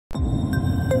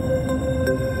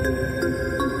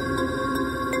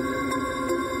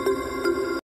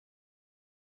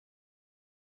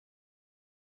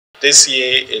This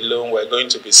year alone, we're going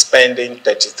to be spending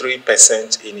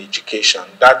 33% in education.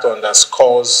 That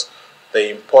underscores the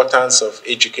importance of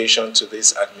education to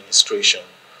this administration.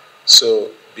 So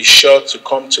be sure to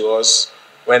come to us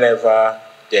whenever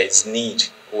there is need.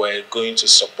 We're going to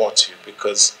support you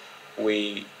because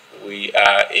we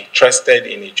are interested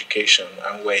in education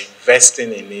and we're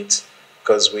investing in it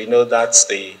because we know that's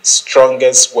the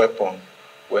strongest weapon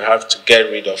we have to get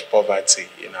rid of poverty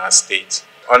in our state.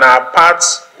 On our part,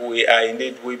 we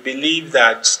believe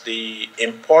that the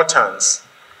importance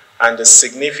and the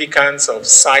significance of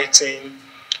citing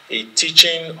a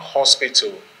teaching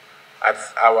hospital at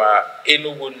our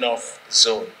Enugu North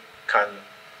zone can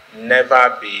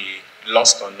never be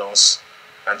lost on us.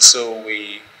 And so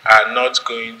we are not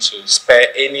going to spare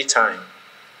any time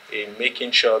in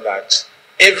making sure that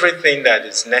everything that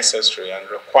is necessary and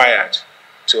required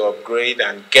to upgrade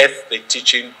and get the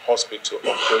teaching hospital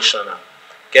operational,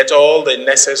 get all the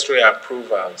necessary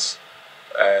approvals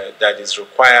that is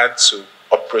required to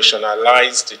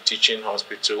operationalize the teaching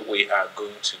hospital, we are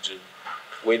going to do.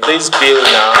 With this bill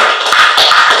now,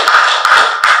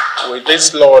 with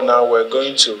this law now, we're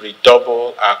going to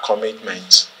redouble our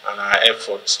commitment and our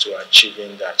efforts to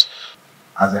achieving that.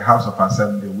 As a House of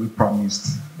Assembly, we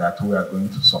promised that we are going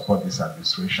to support this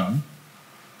administration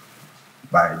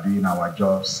by doing our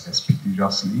jobs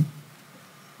expeditiously,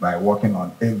 by working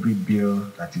on every bill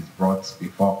that is brought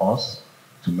before us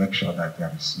to make sure that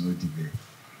there is no delay.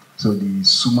 So the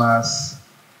SUMAS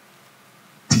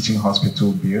teaching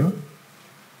hospital bill,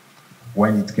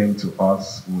 when it came to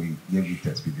us, we gave it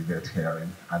expedited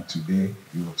hearing, and today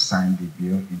you have signed the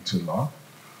bill into law.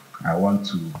 I want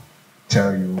to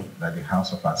tell you that the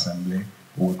House of Assembly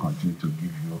will continue to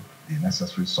give you the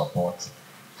necessary support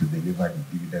to deliver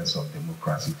the dividends of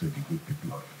democracy to the good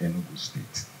people of Enugu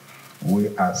State.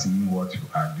 We are seeing what you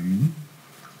are doing,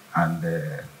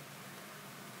 and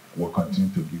we'll continue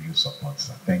to give you support,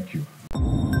 sir. Thank you.